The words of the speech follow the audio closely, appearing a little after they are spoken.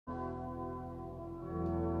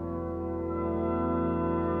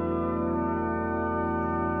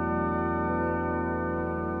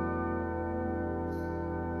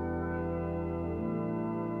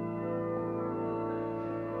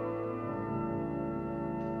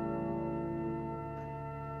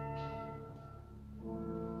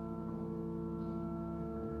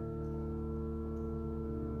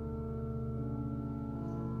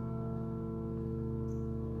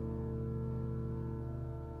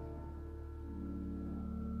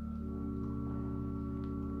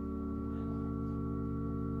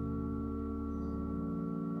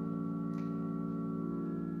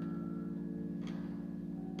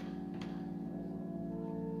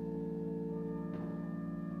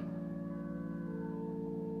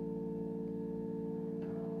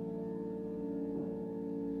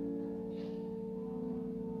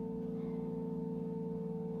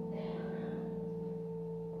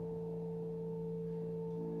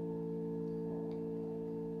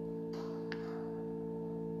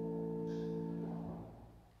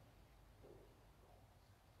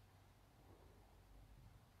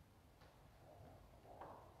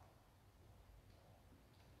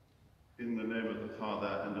In the name of the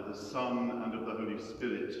Father, and of the Son, and of the Holy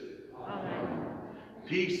Spirit. Amen.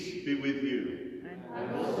 Peace be with you.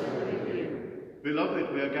 And also with you.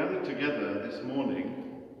 Beloved, we are gathered together this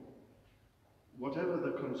morning, whatever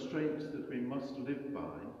the constraints that we must live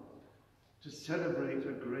by, to celebrate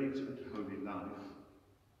a great and holy life.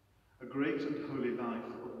 A great and holy life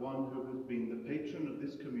of one who has been the patron of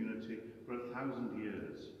this community for 1,000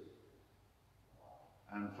 years,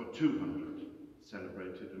 and for 200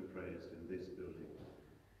 celebrated and praised in this building.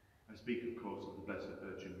 I speak, of course, of the Blessed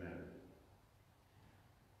Virgin Mary.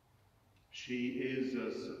 She is,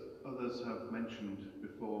 as others have mentioned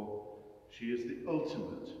before, she is the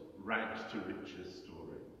ultimate rags to riches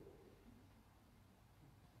story.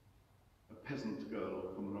 A peasant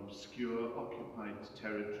girl from an obscure, occupied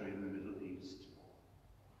territory in the Middle East,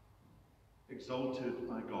 exalted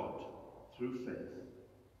by God through faith,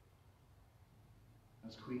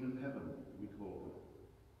 as Queen of Heaven, we call her.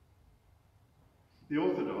 The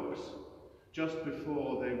Orthodox, just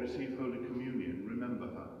before they receive Holy Communion, remember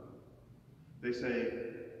her. They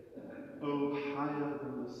say, "Oh, higher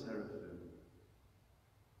than the seraphim,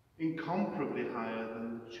 incomparably higher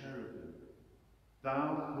than the cherubim,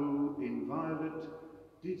 thou who inviolate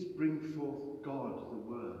didst bring forth God the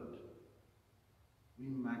Word, we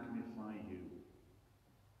magnify you."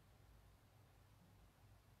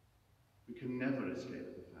 We can never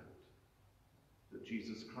escape the fact that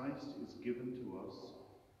Jesus Christ is given to us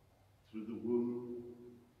through the womb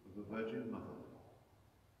of a Virgin Mother.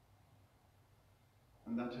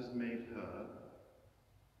 And that has made her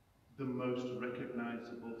the most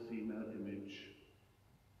recognizable female image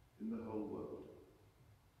in the whole world.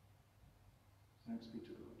 Thanks be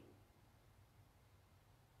to God.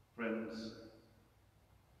 Friends,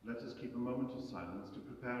 let us keep a moment of silence to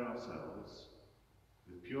prepare ourselves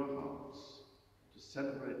with pure hearts to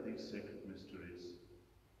celebrate these sacred mysteries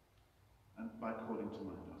and by calling to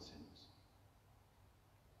mind our sins.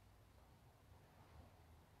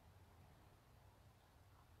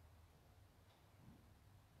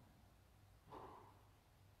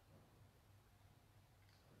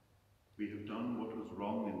 We have done what was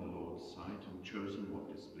wrong in the Lord's sight and chosen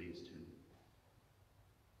what displeased him.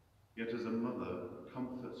 Yet as a mother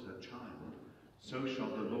comforts her child, so shall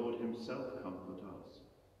the Lord himself comfort us.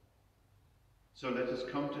 So let us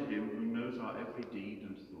come to him who knows our every deed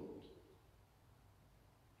and thought.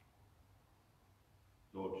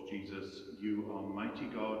 Lord Jesus, you are mighty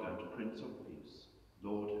God and Prince of Peace.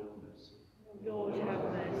 Lord, have mercy. Lord, have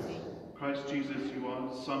mercy. Christ Jesus, you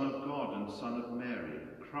are Son of God and Son of Mary.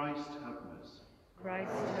 Christ, have mercy.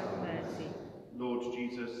 Christ, have mercy. Lord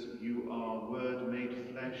Jesus, you are Word made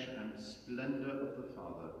flesh and splendour of the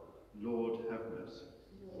Father. Lord, have mercy.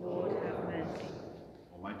 Lord, have mercy.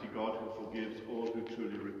 Almighty God, who forgives all who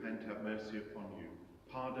truly repent, have mercy upon you,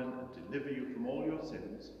 pardon and deliver you from all your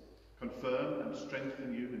sins, confirm and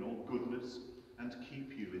strengthen you in all goodness, and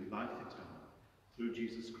keep you in life eternal, through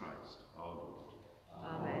Jesus Christ our Lord.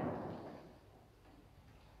 Amen.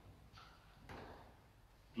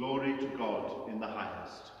 Glory to God in the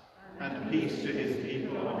highest, and peace to his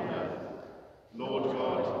people on earth. Lord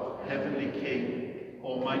God, heavenly King,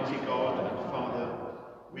 almighty God and Father,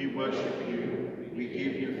 we worship you, we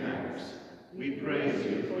give you thanks, we praise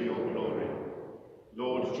you for your glory.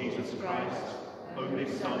 Lord Jesus Christ, only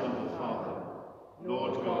Son of the Father,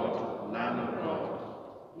 Lord God, Lamb of God,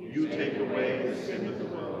 you take away the sin of the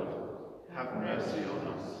world, have mercy on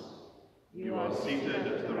us. You are seated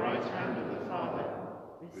at the right hand of the Father,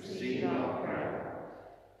 receive our prayer.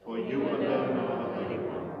 For you alone are the Holy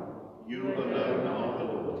One, you alone are the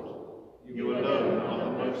Lord, you alone are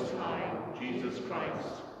the Most High, Jesus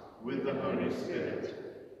Christ, with the Holy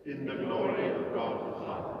Spirit, in the glory of God the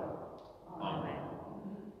Father. Amen.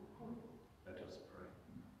 Let us pray.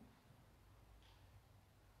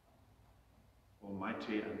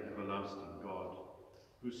 Almighty and everlasting God,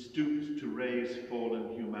 who stooped to raise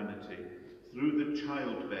fallen humanity through the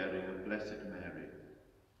childbearing of Blessed Mary,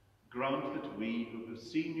 grant that we who have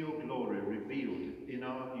seen your glory revealed in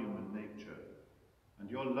our human nature, and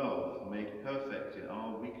your love made perfect in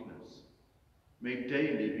our weakness, may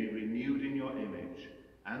daily be renewed in your image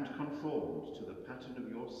and conformed to the pattern of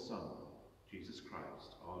your Son, Jesus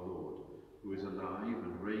Christ, our Lord, who is alive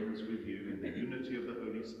and reigns with you in the unity of the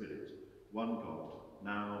Holy Spirit, one God,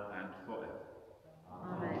 now and forever.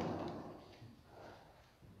 Amen.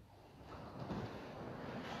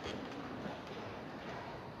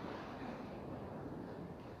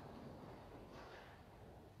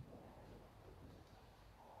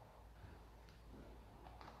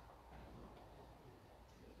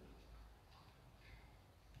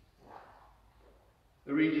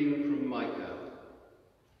 A reading from Micah.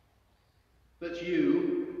 But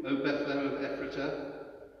you, O Bethlehem of Ephratah,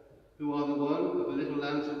 who are the one of the little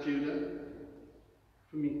lambs of Judah,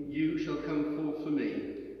 from you shall come forth for me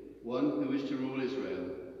one who is to rule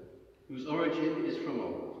Israel, whose origin is from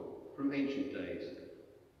old, from ancient days.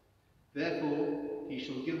 Therefore he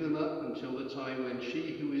shall give them up until the time when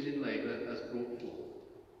she who is in labour has brought forth.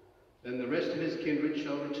 Then the rest of his kindred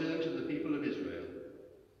shall return to the people of Israel,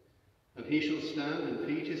 and he shall stand and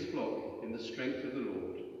feed his flock in the strength of the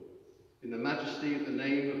Lord, in the majesty of the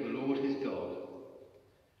name of the Lord his God.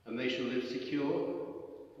 And they shall live secure,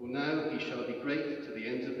 for now he shall be great to the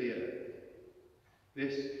ends of the earth.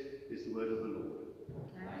 This is the word of the Lord.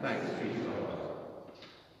 Thanks be to God.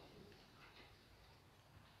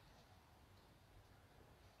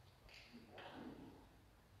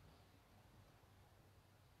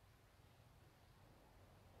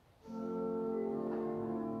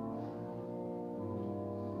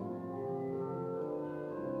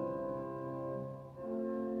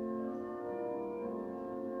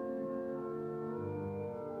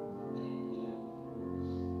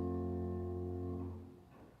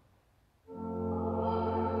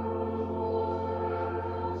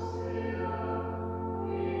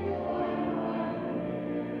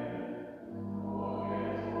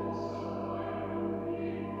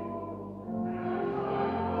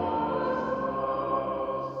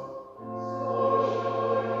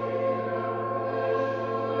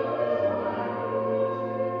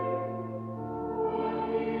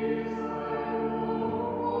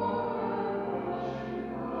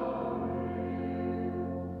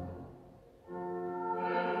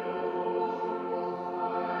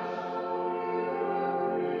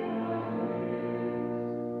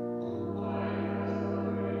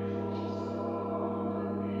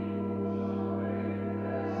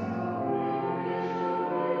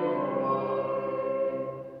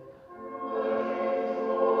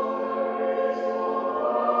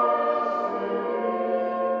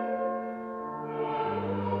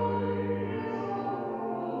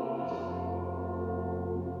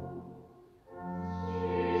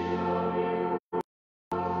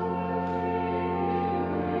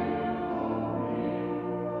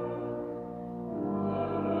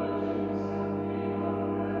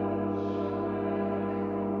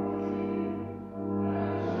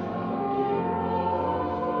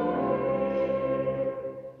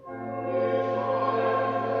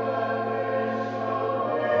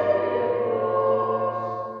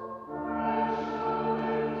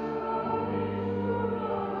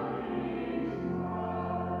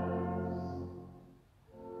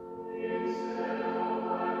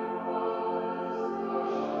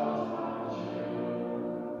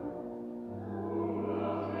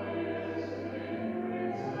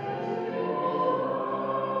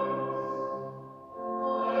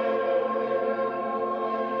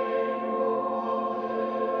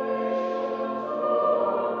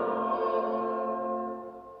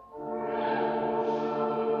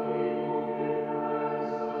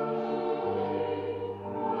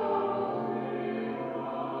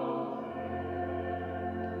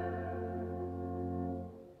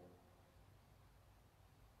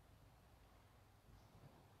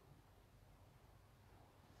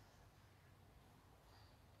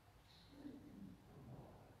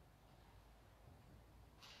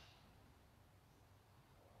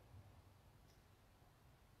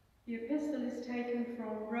 The epistle is taken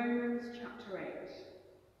from Romans chapter 8.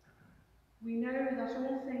 We know that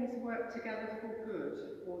all things work together for good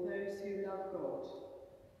for those who love God,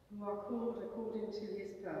 who are called according to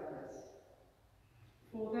his purpose.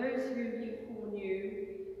 For those whom he foreknew,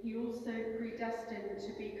 he also predestined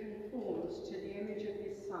to be conformed to the image of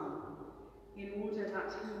his Son, in order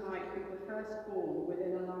that he might be the firstborn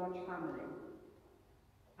within a large family.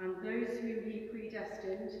 And those whom he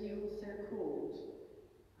predestined, he also called.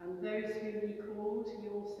 And those whom he called, he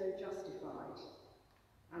also justified.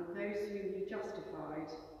 And those whom he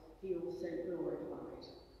justified, he also glorified.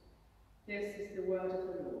 This is the word of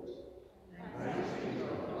the Lord. Thanks be to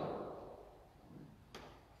God.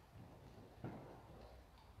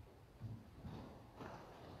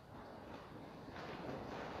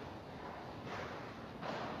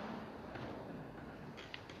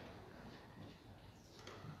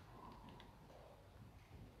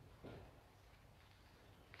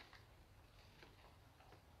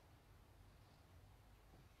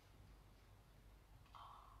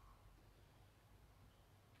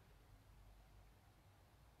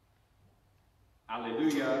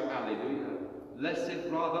 Alleluia, alleluia.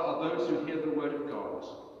 Blessed rather are those who hear the word of God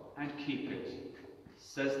and keep it,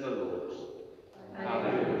 says the Lord.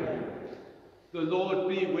 Alleluia. The Lord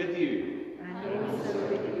be with you. And also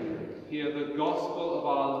with you. Hear the gospel of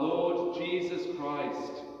our Lord Jesus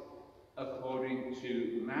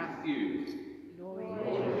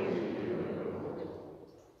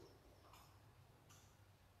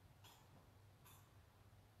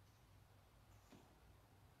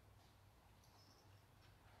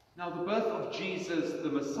Now the birth of Jesus the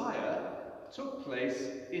Messiah took place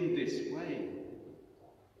in this way.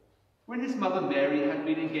 When his mother Mary had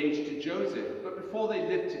been engaged to Joseph, but before they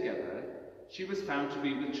lived together, she was found to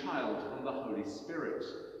be with child from the Holy Spirit.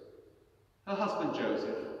 Her husband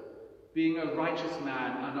Joseph, being a righteous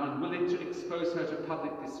man and unwilling to expose her to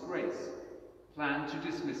public disgrace, planned to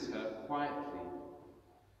dismiss her quietly.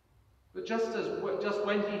 But just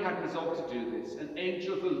when he had resolved to do this, an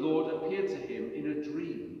angel of the Lord appeared to him in a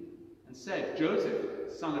dream and said,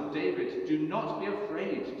 "Joseph, son of David, do not be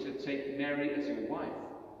afraid to take Mary as your wife,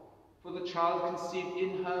 for the child conceived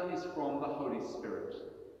in her is from the Holy Spirit.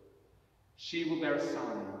 She will bear a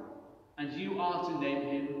son, and you are to name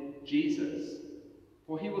him Jesus,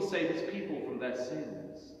 for he will save his people from their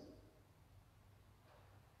sins."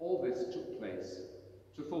 All this took place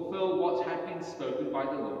to fulfill what had been spoken by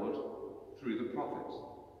the Lord through the prophet.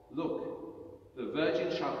 "Look, the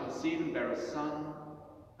virgin shall conceive and bear a son,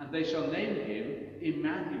 and they shall name him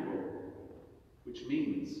Emmanuel," which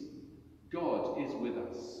means God is with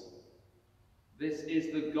us. This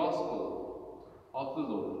is the gospel of the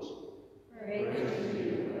Lord. Praise to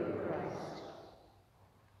you, O Christ.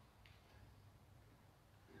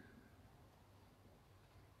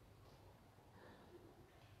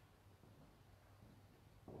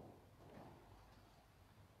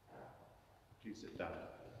 Please sit down.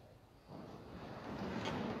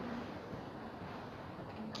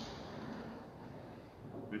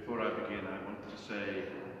 Before I begin, I want to say,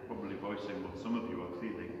 probably voicing what some of you are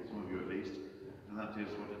feeling, some of you at least, and that is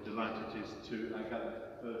what a delight it is to, I gather,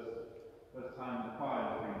 first time the choir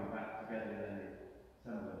has been back together in any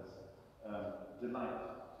semblance.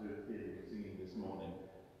 Delight to hear you singing this morning.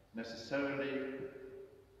 Necessarily,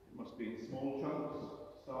 it must be in small chunks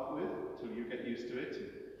to start with, till you get used to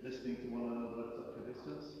it, listening to one another at such a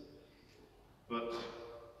distance. But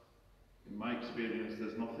in my experience,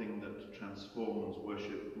 there's nothing that transforms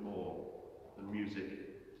worship more than music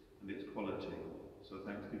and its quality. So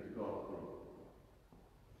thanks be to God for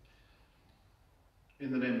it.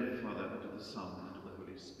 In the name of the Father, and of the Son, and of the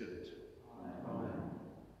Holy Spirit. Amen.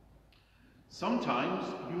 Sometimes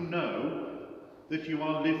you know that you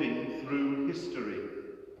are living through history.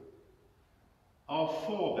 Our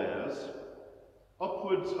forebears,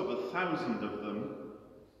 upwards of 1,000 of them,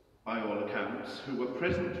 by all accounts, who were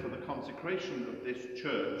present for the consecration of this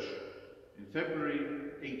church in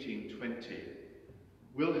February 1820,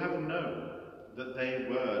 will have known that they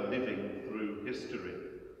were living through history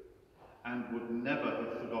and would never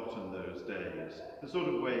have forgotten those days. The sort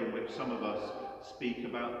of way in which some of us speak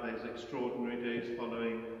about those extraordinary days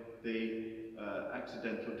following the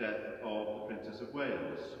accidental death of the Princess of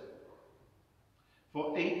Wales.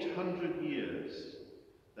 For 800 years,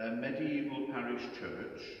 their medieval parish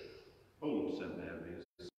church, Old St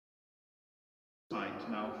Mary's,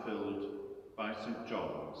 site now filled by St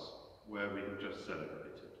John's, where we have just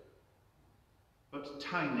celebrated. But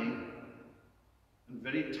tiny and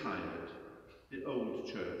very tired, the old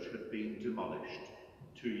church had been demolished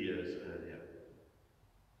 2 years earlier.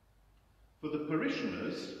 For the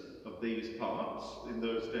parishioners of these parts in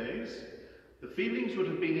those days, the feelings would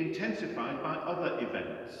have been intensified by other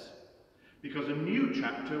events, because a new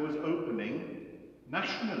chapter was opening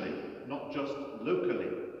nationally, not just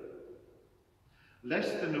locally.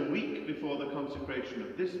 Less than a week before the consecration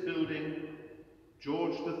of this building,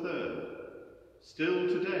 George III, still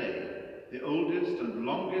today the oldest and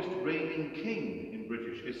longest reigning king in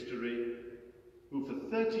British history, who for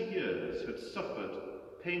 30 years had suffered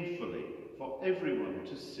painfully for everyone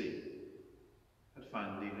to see, had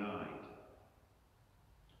finally died.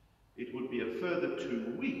 It would be a further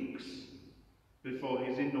 2 weeks before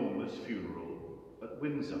his enormous funeral at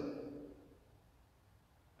Windsor.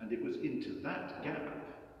 And it was into that gap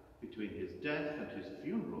between his death and his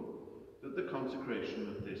funeral that the consecration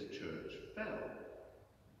of this church fell.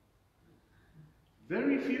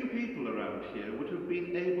 Very few people around here would have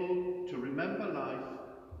been able to remember life,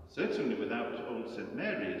 certainly without Old St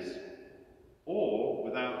Mary's, or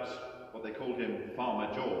without what they called him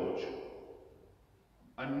Farmer George,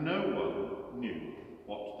 and no one knew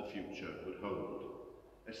what the future would hold,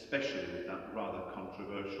 especially with that rather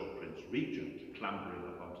controversial Prince Regent clambering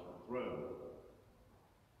up onto the throne.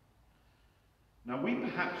 Now we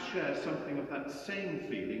perhaps share something of that same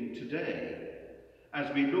feeling today,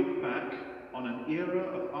 as we look back on an era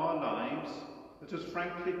of our lives that has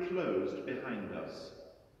frankly closed behind us.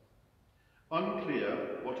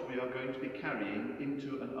 Unclear what we are going to be carrying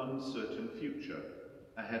into an uncertain future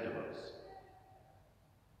ahead of us.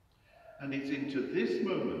 And it's into this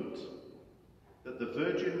moment that the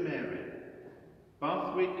Virgin Mary,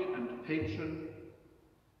 Bathwick's patron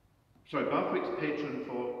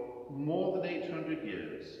for more than 800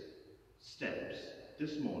 years, steps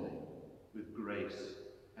this morning with grace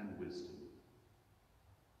and wisdom.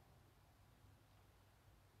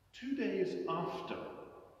 2 days after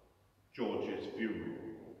George's funeral,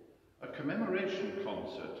 a commemoration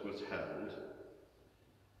concert was held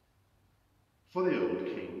for the old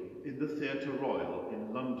king in the Theatre Royal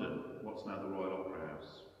in London, what's now the Royal Opera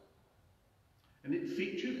House. And it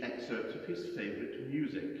featured excerpts of his favourite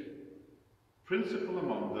music, principal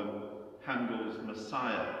among them Handel's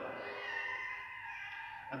Messiah.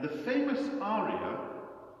 And the famous aria,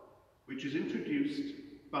 which is introduced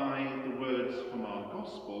by the words from our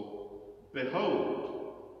Gospel,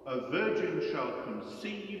 "Behold, a virgin shall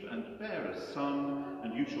conceive and bear a son,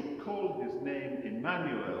 and you shall call his name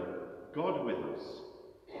Emmanuel, God with us,"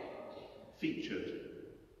 featured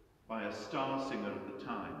by a star singer of the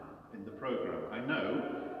time in the programme. I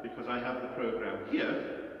know, because I have the programme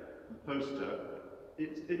here, the poster.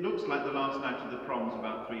 It looks like the last night of the proms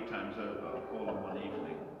about 3 times over, all in one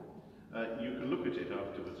evening. You can look at it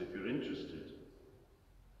afterwards if you're interested.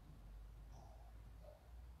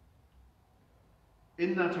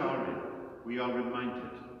 In that aria, we are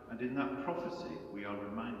reminded, and in that prophecy, we are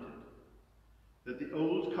reminded, that the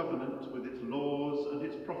Old Covenant, with its laws and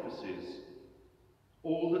its prophecies,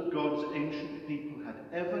 all that God's ancient people had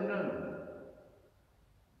ever known,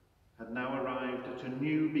 had now arrived at a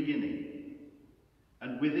new beginning,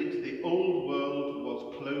 and with it the old world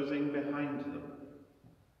was closing behind them.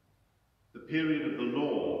 The period of the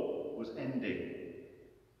law was ending,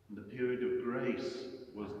 and the period of grace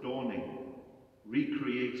was dawning,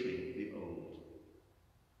 recreating the old.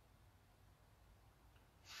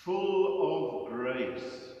 Full of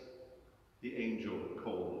grace, the angel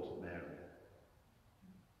called Mary.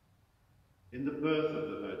 In the birth of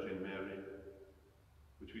the Virgin Mary,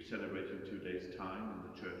 which we celebrate in 2 days' time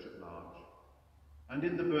in the church at large, and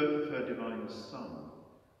in the birth of her divine Son,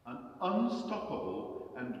 an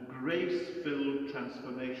unstoppable and grace-filled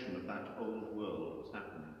transformation of that old world was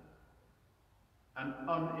happening. An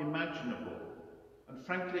unimaginable and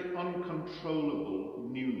frankly uncontrollable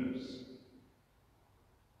newness.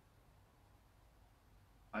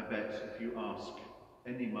 I bet if you ask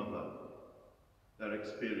any mother their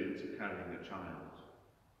experience of carrying a child,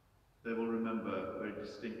 they will remember very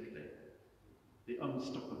distinctly the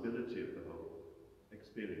unstoppability of the whole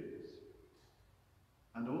experience,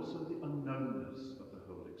 and also the unknownness of the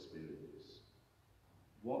whole experience.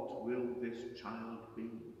 What will this child be?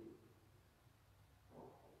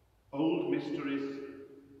 Old mysteries,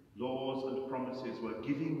 laws and promises were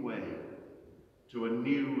giving way to a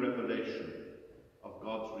new revelation of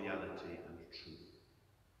God's reality and truth.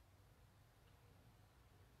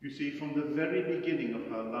 You see, from the very beginning of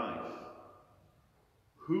her life,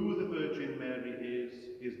 who the Virgin Mary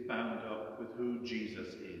is bound up with who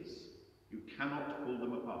Jesus is. You cannot pull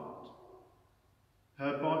them apart.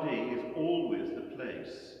 Her body is always the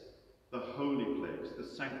place, the holy place, the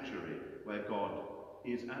sanctuary where God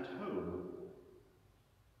is at home.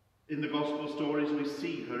 In the Gospel stories, we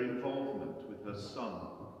see her involvement with her son,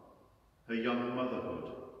 her young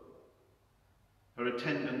motherhood, her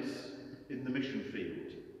attendance in the mission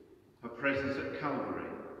field, her presence at Calvary,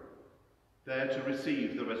 there to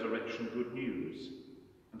receive the resurrection good news,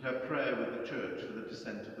 and her prayer with the church for the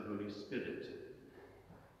descent of the Holy Spirit.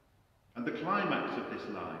 And the climax of this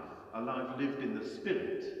life, a life lived in the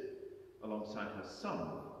Spirit alongside her Son,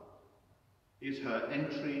 is her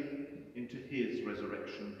entry into his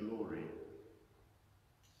resurrection glory.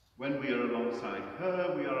 When we are alongside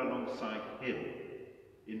her, we are alongside him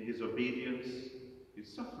in his obedience,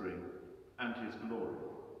 his suffering, and his glory.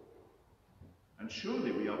 And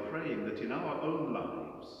surely we are praying that in our own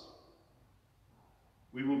lives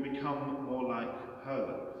we will become more like her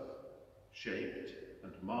life, shaped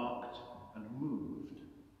and marked and moved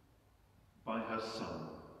by her Son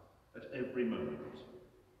at every moment.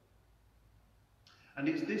 And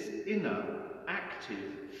it's this inner,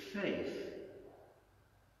 active faith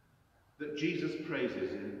that Jesus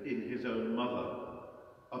praises in his own mother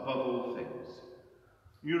above all things.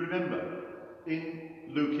 You remember, in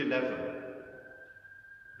Luke 11,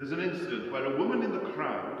 there's an incident where a woman in the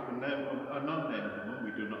crowd, an unnamed woman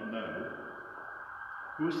we do not know,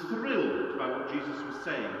 who was thrilled by what Jesus was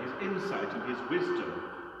saying, his insight and his wisdom,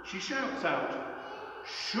 she shouts out,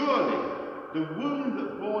 "Surely the womb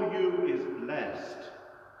that bore you is blessed,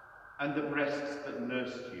 and the breasts that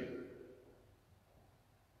nursed you."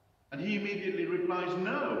 And he immediately replies,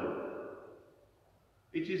 "No.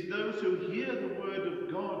 It is those who hear the word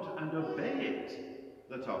of God and obey it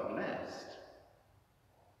that are blessed."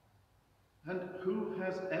 And who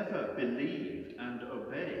has ever believed and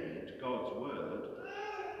obeyed God's word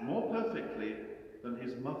more perfectly than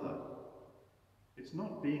his mother. It's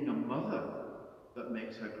not being a mother that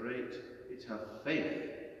makes her great, it's her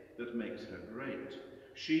faith that makes her great.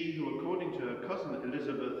 She who, according to her cousin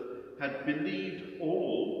Elizabeth, had believed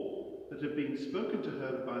all that had been spoken to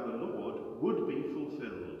her by the Lord would be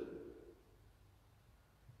fulfilled.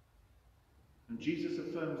 And Jesus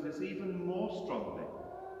affirms this even more strongly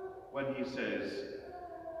when he says,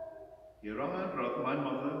 "Here are my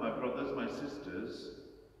mother, my brothers, my sisters,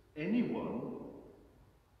 anyone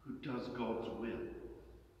who does God's will."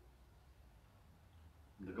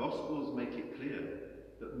 And the Gospels make it clear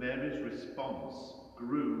that Mary's response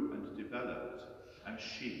grew and developed as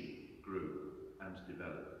she grew and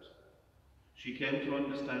developed. She came to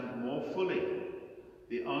understand more fully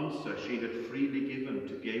the answer she had freely given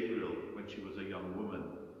to Gabriel when she was a young woman.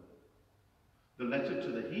 The letter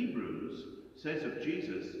to the Hebrews says of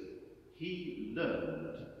Jesus, he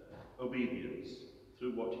learned obedience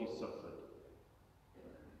through what he suffered.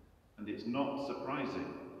 And it's not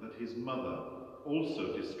surprising that his mother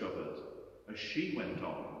also discovered as she went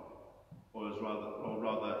on, or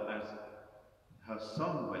rather as her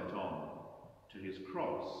son went on to his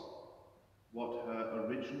cross, what her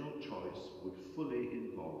original choice would fully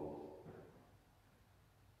involve.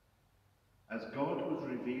 As God was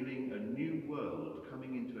revealing a new world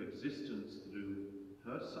coming into existence through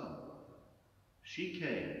her son, she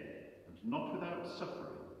came, and not without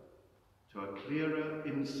suffering, to a clearer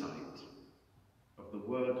insight of the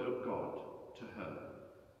word of God to her.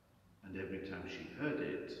 And every time she heard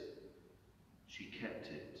it, she kept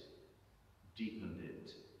it, deepened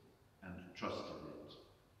it, and trusted it.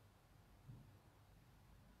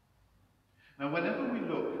 Now, whenever we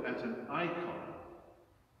look at an icon,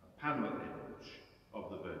 a panel image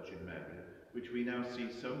of the Virgin Mary, which we now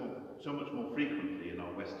see so much more frequently in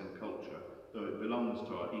our Western culture, though it belongs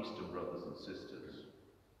to our Eastern brothers and sisters,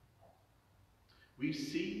 we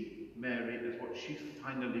see Mary as what she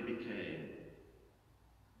finally became.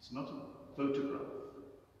 It's not a photograph,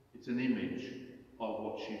 it's an image of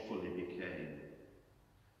what she fully became.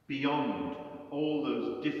 Beyond all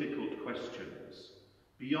those difficult questions,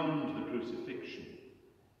 beyond the crucifixion,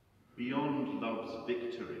 beyond love's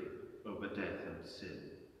victory over death and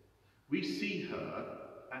sin, we see her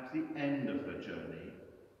at the end of her journey,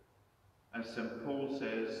 as St. Paul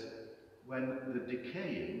says, when the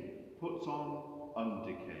decaying puts on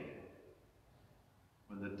undecaying,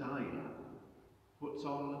 when the dying puts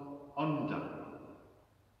on undying.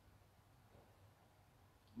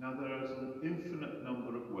 Now, there is an infinite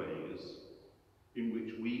number of ways in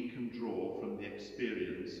which we can draw from the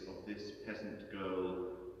experience of this peasant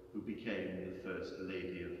girl who became the First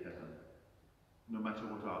Lady of Heaven. No matter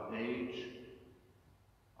what our age,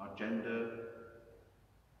 our gender,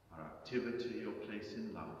 our activity or place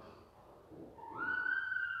in life.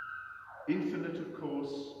 Infinite, of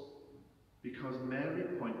course, because Mary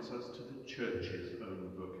points us to the Church's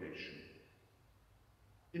own vocation.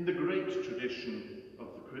 In the great tradition of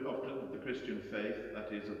the Christian faith,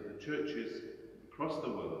 that is, of the churches across the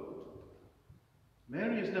world,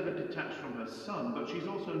 Mary is never detached from her son, but she's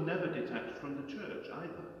also never detached from the Church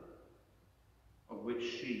either, of which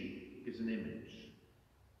she is an image.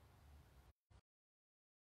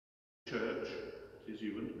 The Church, is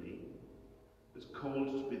you and me, is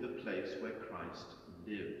called to be the place where Christ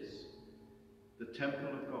lives, the temple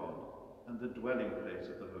of God and the dwelling place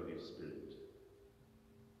of the Holy Spirit.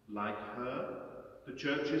 Like her, the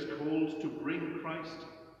Church is called to bring Christ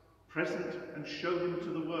present and show him to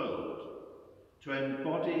the world, to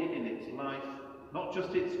embody in its life not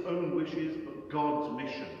just its own wishes, but God's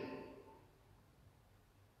mission,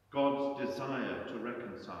 God's desire to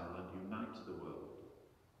reconcile and unite the world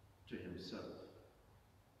to himself.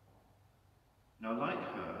 Now, like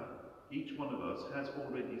her, each one of us has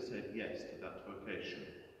already said yes to that vocation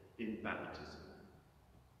in baptism.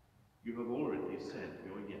 You have already said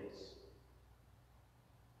your yes.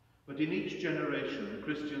 But in each generation,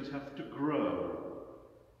 Christians have to grow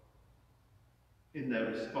in their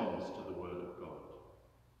response to the Word of God.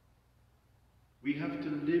 We have to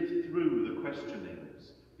live through the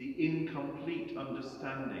questionings, the incomplete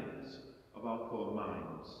understandings of our poor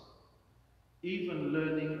minds, even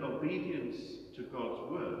learning obedience to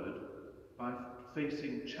God's Word by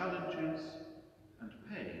facing challenges and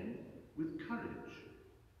pain with courage.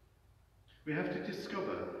 We have to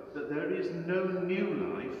discover that there is no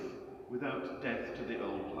new life without death to the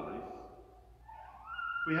old life.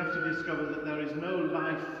 We have to discover that there is no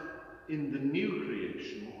life in the new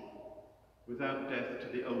creation without death to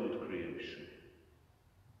the old creation.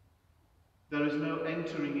 There is no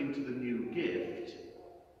entering into the new gift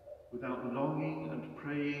without longing and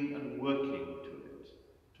praying and working to it,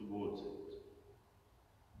 to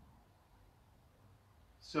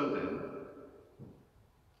So then,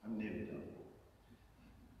 I'm nearly done.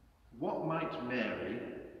 What might Mary,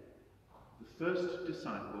 the first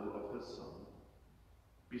disciple of her Son,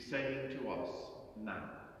 be saying to us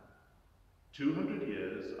now, 200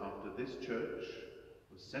 years after this church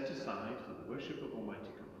was set aside for the worship of Almighty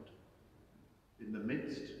God, in the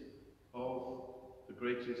midst of the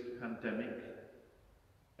greatest pandemic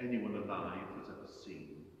anyone alive has ever seen,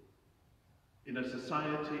 in a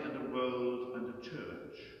society and a world and a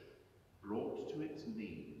church brought to its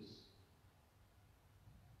knees,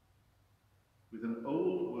 with an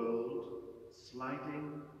old world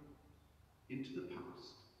sliding into the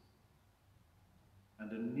past,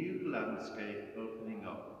 and a new landscape opening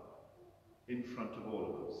up in front of all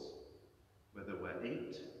of us, whether we're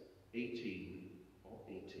 8, 18, or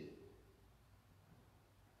 80.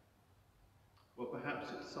 Well, perhaps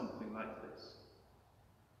it's something like this.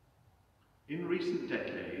 In recent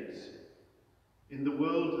decades, in the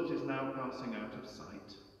world that is now passing out of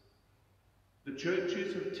sight, the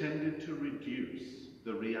churches have tended to reduce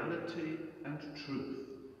the reality and truth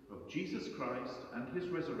of Jesus Christ and his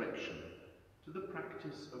resurrection to the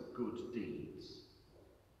practice of good deeds,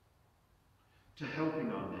 to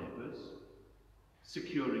helping our neighbours,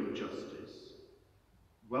 securing justice,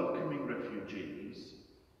 welcoming refugees,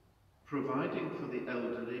 providing for the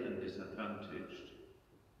elderly and disadvantaged,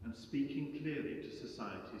 and speaking clearly to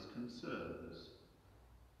society's concerns.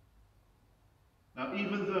 Now,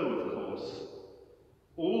 even though, of course,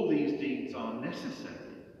 all these deeds are necessary,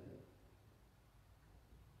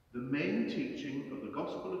 the main teaching of the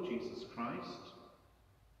gospel of Jesus Christ,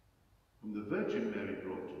 whom the Virgin Mary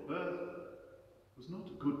brought to birth, was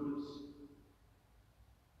not goodness.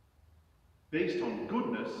 Based on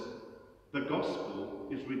goodness, the gospel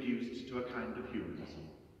is reduced to a kind of humanism.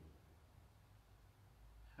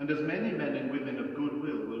 And as many men and women of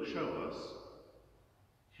goodwill will show us,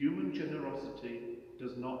 human generosity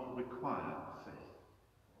does not require faith.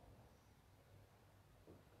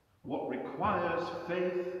 What requires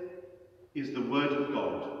faith is the Word of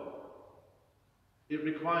God. It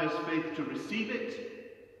requires faith to receive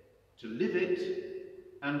it, to live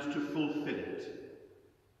it, and to fulfill it.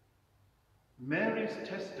 Mary's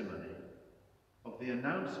testimony of the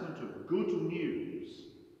announcement of good news,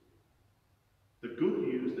 the good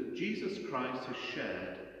news that Jesus Christ has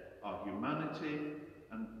shared our humanity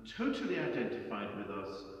and totally identified with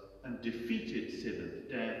us and defeated sin and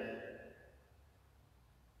death,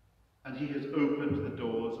 and he has opened the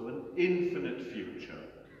doors of an infinite future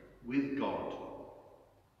with God.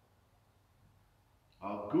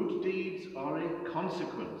 Our good deeds are a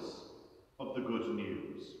consequence of the good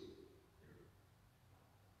news.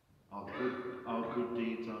 Our good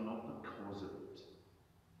deeds are not the cause of it.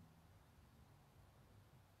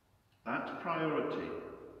 That priority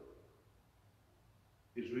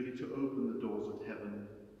is really to open the doors of heaven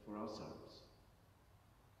for ourselves.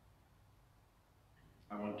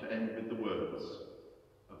 I want to end with the words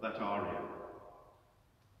of that aria,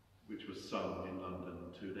 which was sung in London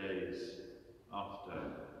 2 days after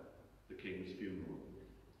the King's funeral,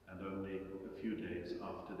 and only a few days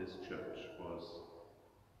after this church was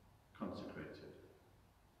consecrated.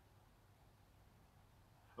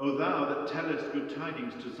 O thou that tellest good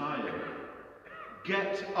tidings to Zion,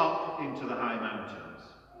 get up into the high mountains.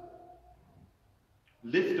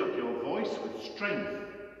 Lift up your voice with strength.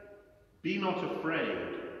 Be not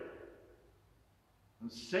afraid.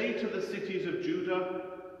 And say to the cities of Judah,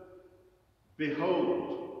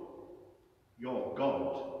 behold your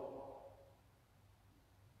God.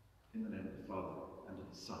 In the name of the Father, and of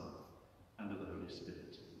the Son, and of the Holy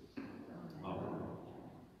Spirit. Amen.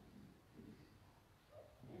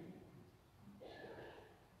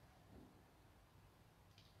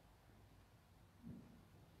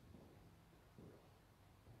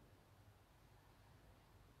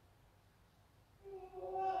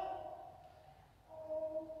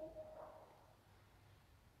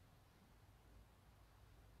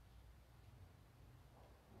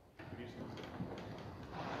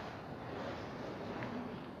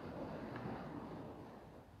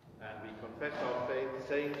 Confess our faith,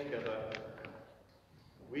 saying together,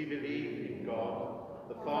 we believe in God,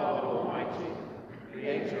 the Father Almighty,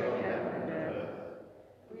 creator of heaven and earth.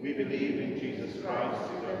 We believe in Jesus Christ,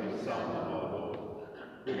 his only Son, our Lord,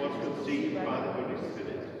 who was conceived by the Holy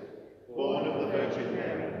Spirit, born of the Virgin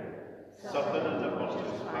Mary, suffered under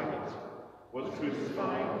Pontius Pilate, was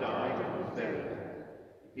crucified, died, and was buried.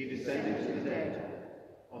 He descended to the dead.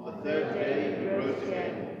 On the third day he rose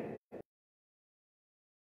again.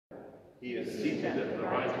 He is seated at the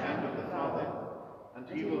right hand of the Father, and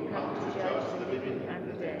he will come to judge the living and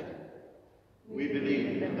the dead. We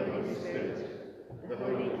believe in the Holy Spirit, the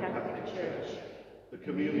Holy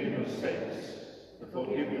communion of saints, the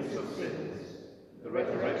forgiveness of sins, the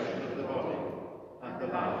resurrection of the body, and the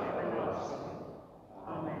life everlasting.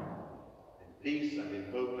 Amen. In peace and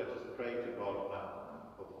in hope, let us pray to God now,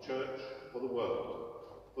 for the Church, for the world,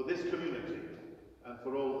 for this community, and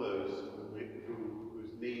for all those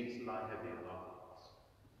whose needs lie heavy on our hearts.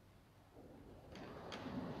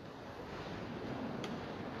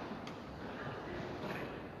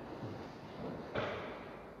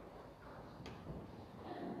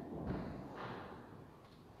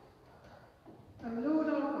 O Lord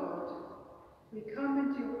our God, we come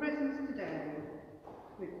into your presence today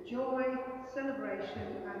with joy, celebration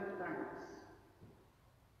and thanks.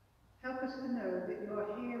 Help us to know that you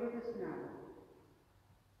are here with us now,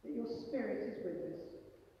 that your Spirit is with us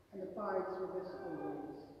and abides with us always.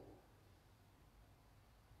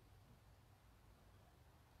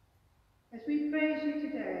 As we praise you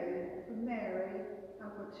today for Mary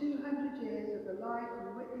and for 200 years of the life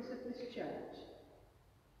and witness of this church,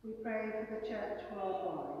 we pray for the church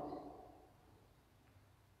worldwide.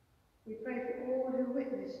 We pray for all who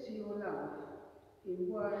witness to your love in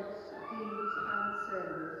words, deeds and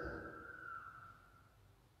service.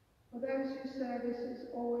 For those whose service is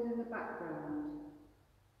always in the background,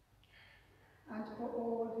 and for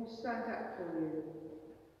all who stand up for you,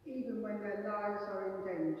 even when their lives are in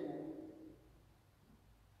danger.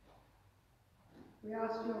 We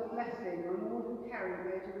ask for your blessing on all who carry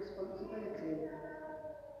major responsibility.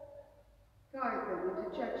 Guide them into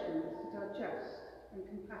judgments that are just and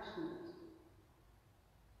compassionate.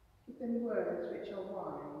 Give them words which are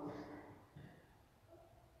wise.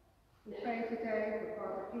 We pray today for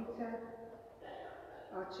Father Peter,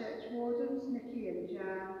 our church wardens, Nikki and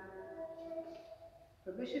Jan,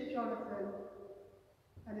 for Bishop Jonathan,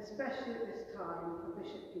 and especially at this time for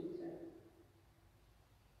Bishop Peter.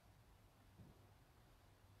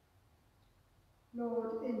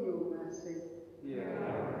 Lord, in your mercy.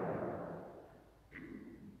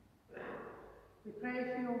 We pray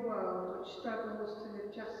for your world which struggles to live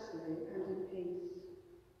justly and in peace.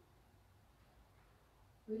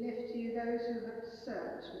 We lift to you those who have to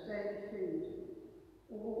search for daily food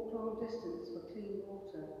or walk long distance for clean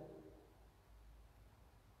water.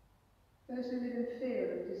 Those who live in fear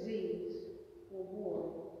of disease or war.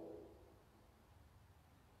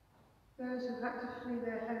 Those who had to flee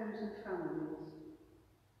their homes and families.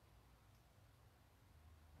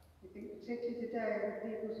 We think particularly today of the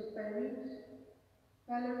peoples of Beirut,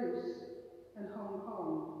 Belarus and Hong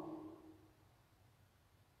Kong.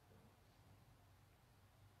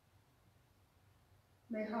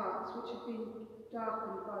 May hearts which have been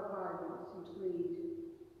darkened by violence and greed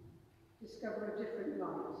discover a different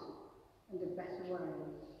light and a better way.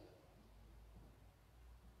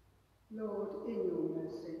 Lord, in your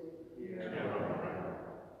mercy.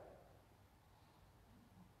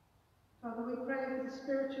 Father, we pray for the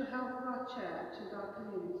spiritual health of our church and our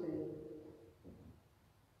community.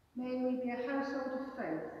 May we be a household of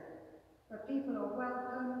faith, where people are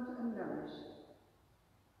welcomed and nourished.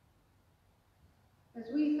 As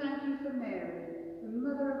we thank you for Mary, the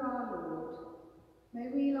Mother of our Lord, may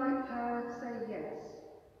we, like her, say yes,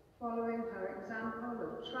 following her example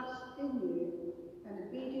of trust in you and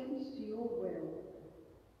obedience to your will.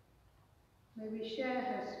 May we share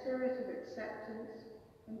her spirit of acceptance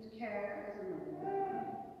and care as a mother.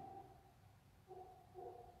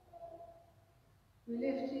 We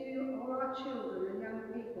lift to you all our children and young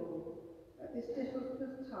people at this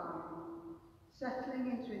difficult time, settling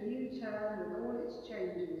into a new term with all its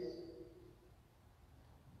changes.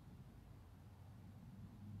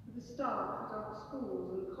 For the staff at our schools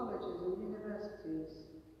and colleges and universities.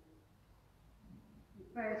 We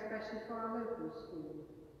pray especially for our local school.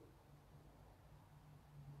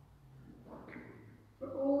 For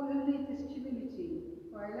all who lead this community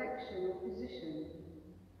by election or position.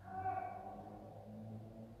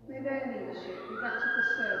 May their leadership be that of the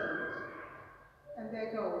servant, and their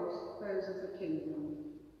goals those of the kingdom.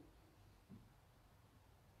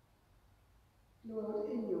 Lord,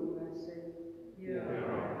 in your mercy.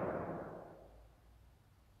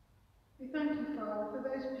 We thank you, Father, for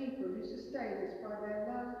those people who sustain us by their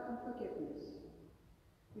love and forgiveness.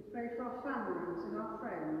 We pray for our families and our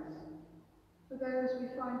friends, for those we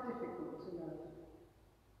find difficult to love.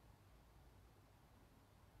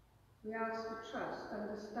 We ask for trust,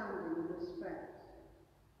 understanding and respect.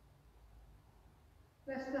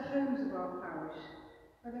 Bless the homes of our parish,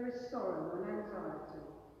 where there is sorrow and anxiety.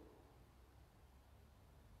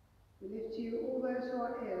 We lift to you all those who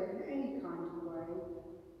are ill in any kind of way,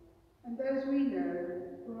 and those we know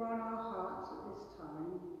who are on our hearts at this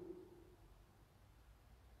time.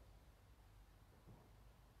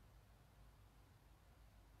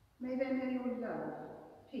 May they know your love,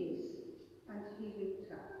 peace, and healing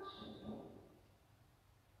touch.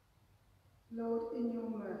 Lord, in your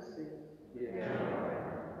mercy,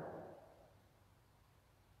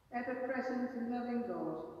 ever-present and loving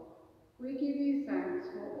God, we give you thanks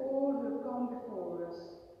for all who have gone before us,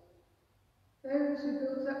 those who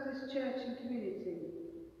built up this church and community,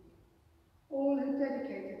 all who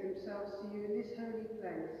dedicated themselves to you in this holy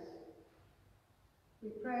place. We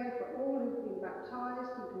pray for all who have been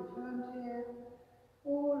baptised and confirmed here,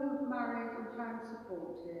 all who have married and found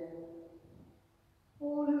support here,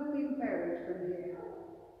 all who have been buried from here,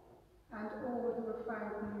 and all who have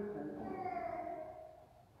found new hope.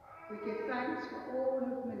 We give thanks for all who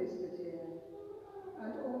have ministered here,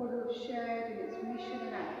 and all who have shared in its mission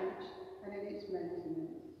and outreach and in its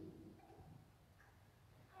maintenance.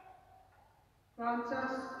 Grant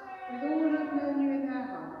us, with all who have known you in their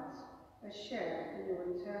hearts, a share in your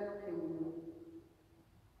eternal kingdom.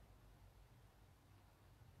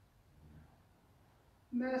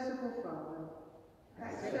 Merciful Father,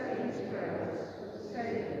 accept these prayers for the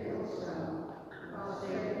sake of your Son, our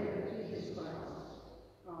Saviour Jesus Christ.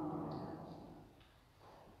 Amen.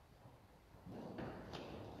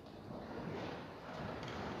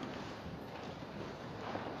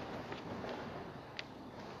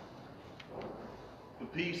 The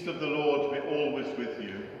peace of the Lord be always with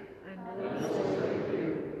you. And also with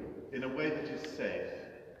you. In a way that is safe,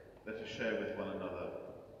 let us share with one another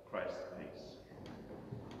Christ's peace.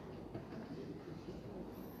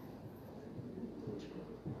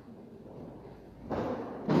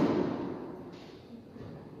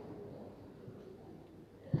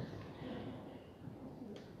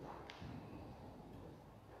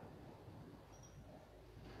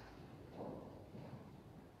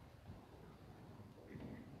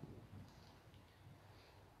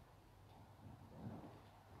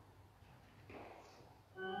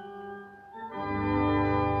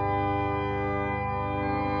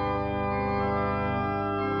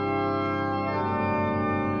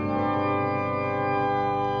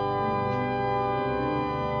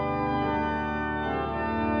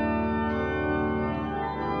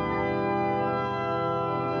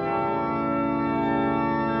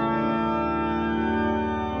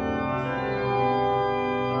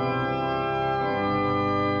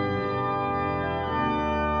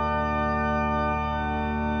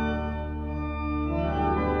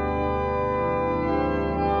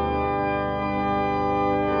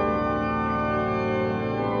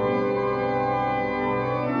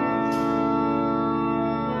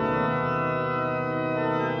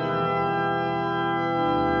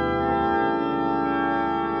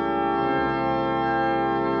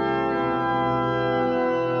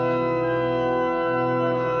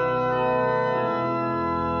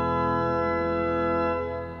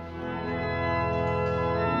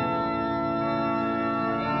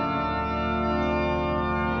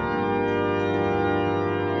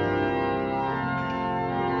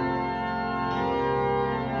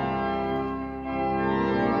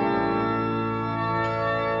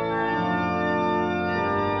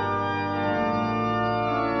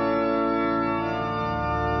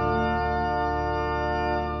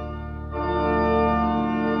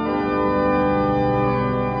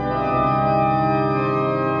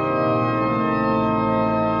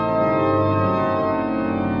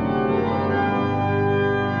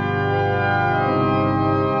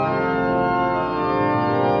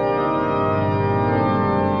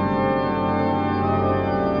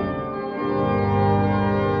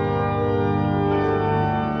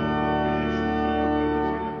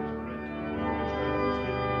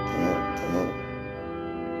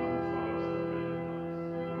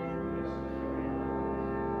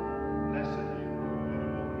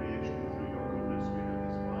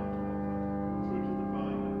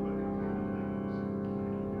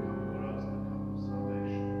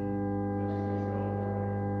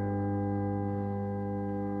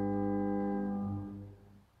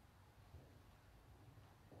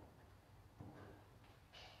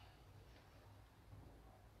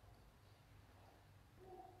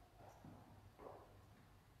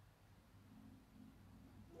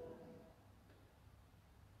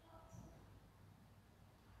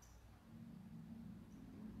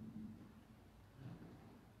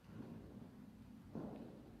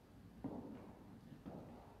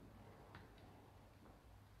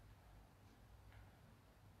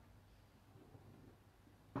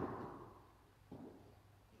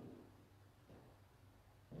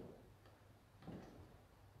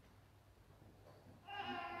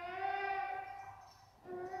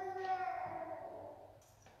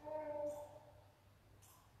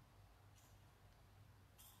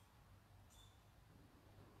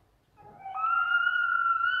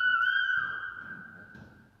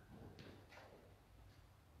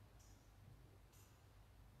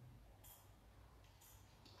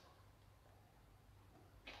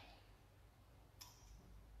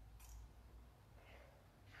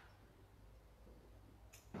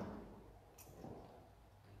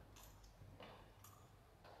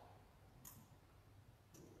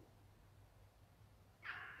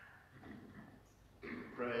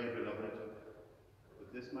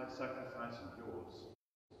 this my sacrifice and yours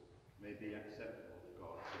may be acceptable to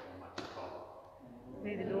God, the Almighty Father.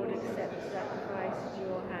 May the Lord accept the sacrifice at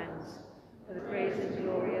your hands, for the praise and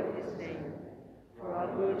glory of his name, for our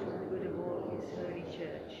good and the good of all his holy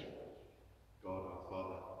church. God our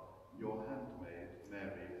Father, your handmaid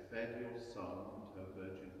Mary fed your Son and her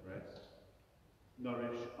virgin breast.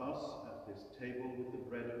 Nourish us at this table with the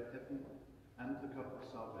bread of heaven and the cup of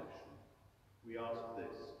salvation. We ask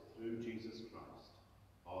this through Jesus Christ,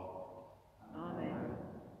 our Lord. Amen.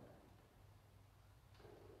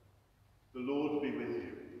 The Lord be with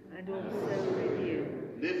you. And also with you.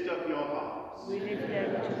 Lift up your hearts. We lift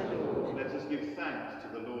them to the Lord. Let us give thanks to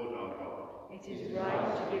the Lord our God. It is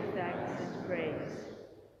right to give thanks and praise.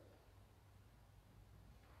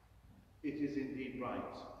 It is indeed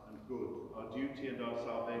right and good, our duty and our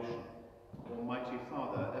salvation, Almighty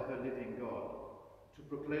Father, ever-living God, to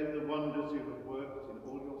proclaim the wonders you have worked in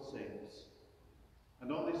all your saints,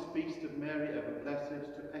 and on this feast of Mary ever-blessed,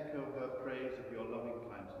 to echo her praise of your loving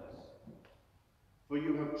kindness. For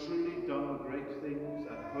you have truly done great things,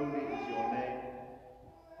 and holy is your name.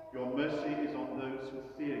 Your mercy is on those who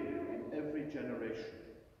fear you in every generation.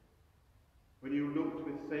 When you looked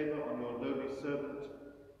with favour on your lowly servant,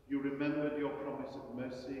 you remembered your promise of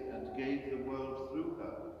mercy and gave the world through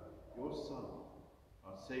her, your Son,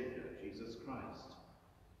 our Saviour, Jesus Christ.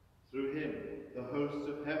 Through him, the hosts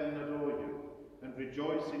of heaven adore you and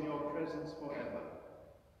rejoice in your presence forever.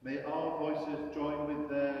 May our voices join with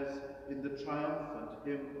theirs in the triumphant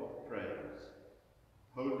hymn of praise.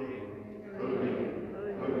 Holy, holy,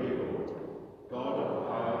 holy Lord, God of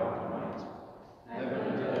power and might, heaven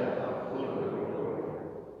and earth are full of your glory.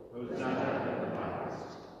 Hosanna in the highest.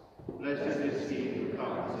 Blessed is he who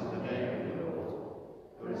comes in the name of the Lord.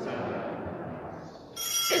 Hosanna in the highest.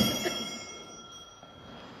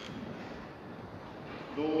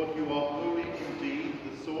 Lord, you are holy indeed,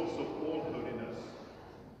 the source of all holiness.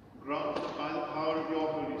 Grant by the power of your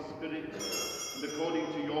Holy Spirit, and according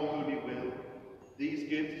to your holy will, these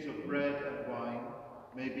gifts of bread and wine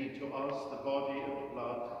may be to us the body and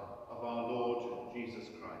blood of our Lord Jesus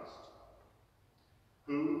Christ,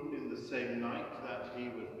 who, in the same night that he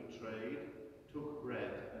was betrayed, took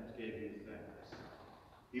bread and gave you thanks.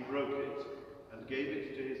 He broke it and gave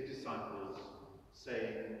it to his disciples,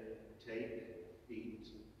 saying, "Take, eat.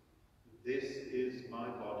 This is my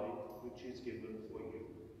body, which is given for you.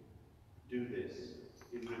 Do this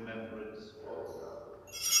in remembrance of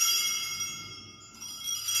me."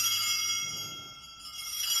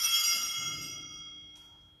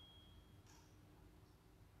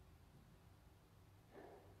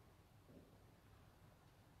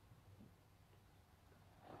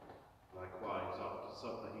 Likewise, after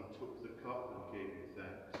supper, he took the cup and gave you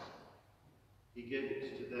thanks. He gave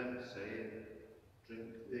it to them, saying,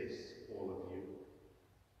 "Drink this, all of you.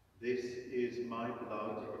 This is my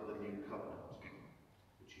blood of the new covenant,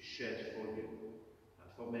 which is shed for you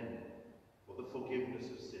and for many, for the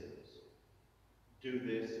forgiveness of sins. Do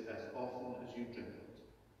this as often as you drink it,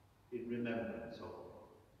 in remembrance of me."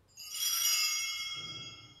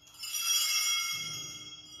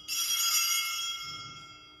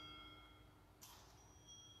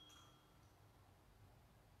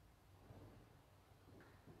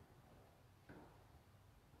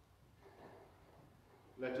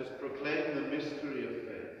 Let us proclaim the mystery of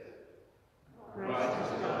faith. Christ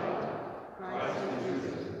has died, Christ is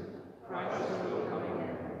risen, Christ will come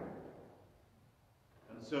again.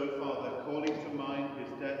 And so, Father, calling to mind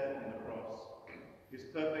his death on the cross, his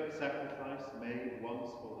perfect sacrifice made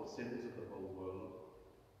once for the sins of the whole world,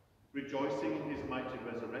 rejoicing in his mighty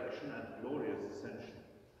resurrection and glorious ascension,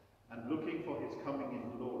 and looking for his coming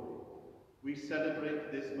in glory, we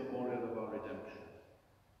celebrate this memorial of our redemption.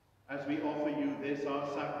 As we offer you this, our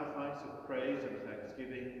sacrifice of praise and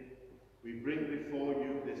thanksgiving, we bring before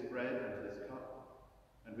you this bread and this cup,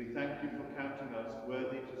 and we thank you for counting us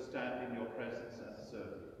worthy to stand in your presence and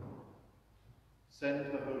serve you.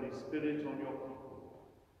 Send the Holy Spirit on your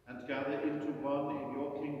people, and gather into one in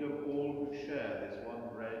your kingdom all who share this one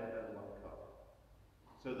bread and one cup,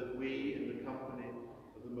 so that we, in the company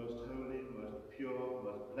of the most holy, most pure,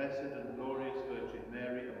 most blessed and glorious Virgin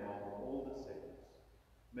Mary among all the saints,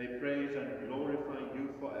 may praise and glorify you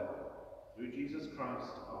forever, through Jesus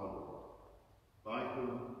Christ our Lord, by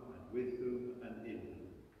whom, and with whom, and in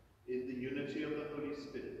whom, in the unity of the Holy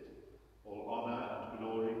Spirit, all honour and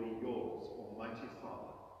glory be yours, Almighty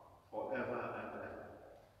Father, forever and ever.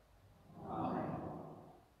 Amen.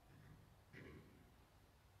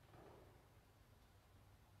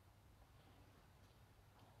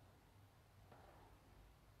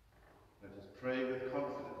 Let us pray with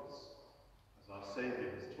confidence, as our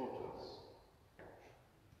Saviour has taught us.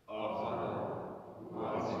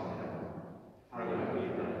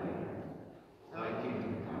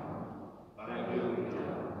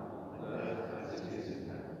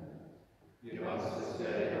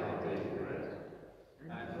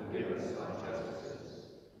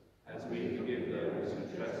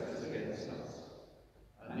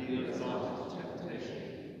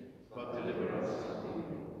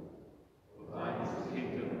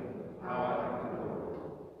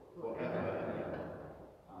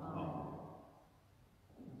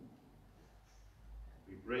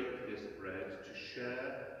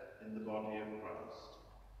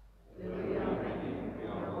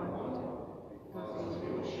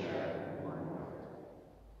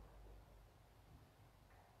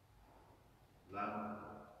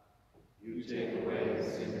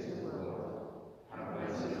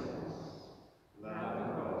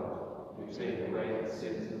 take away the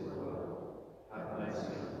sins of the world, have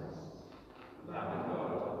mercy on us. Lamb of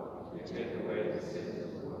God, who take away the sins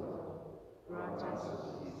of the world, grant us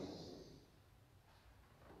peace.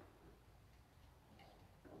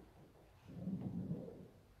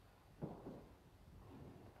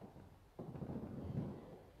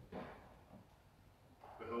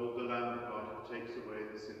 Behold the Lamb of God who takes away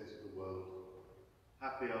the sins of the world.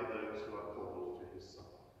 Happy are those who are called to his Son.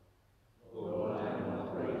 Lord, I am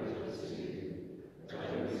not worthy to receive you, but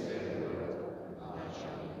only say the word, and I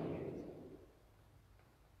shall be healed.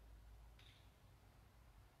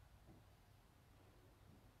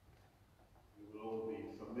 You will all be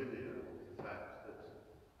familiar with the fact that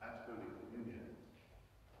at Holy Communion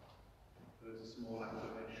there is a small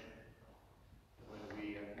acclamation when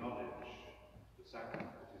we acknowledge the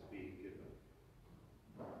sacrament that is being given,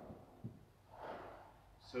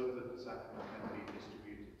 so that the sacrament can be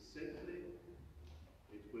distributed safely.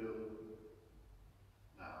 It will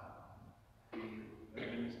now be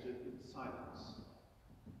administered in silence.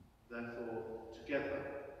 Therefore, together,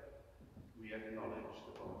 we acknowledge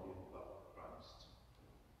the body and blood of Christ.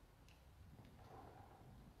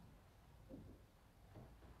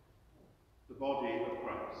 The body of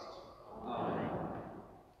Christ. Amen.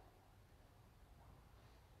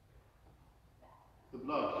 The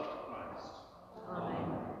blood of Christ.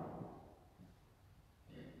 Amen.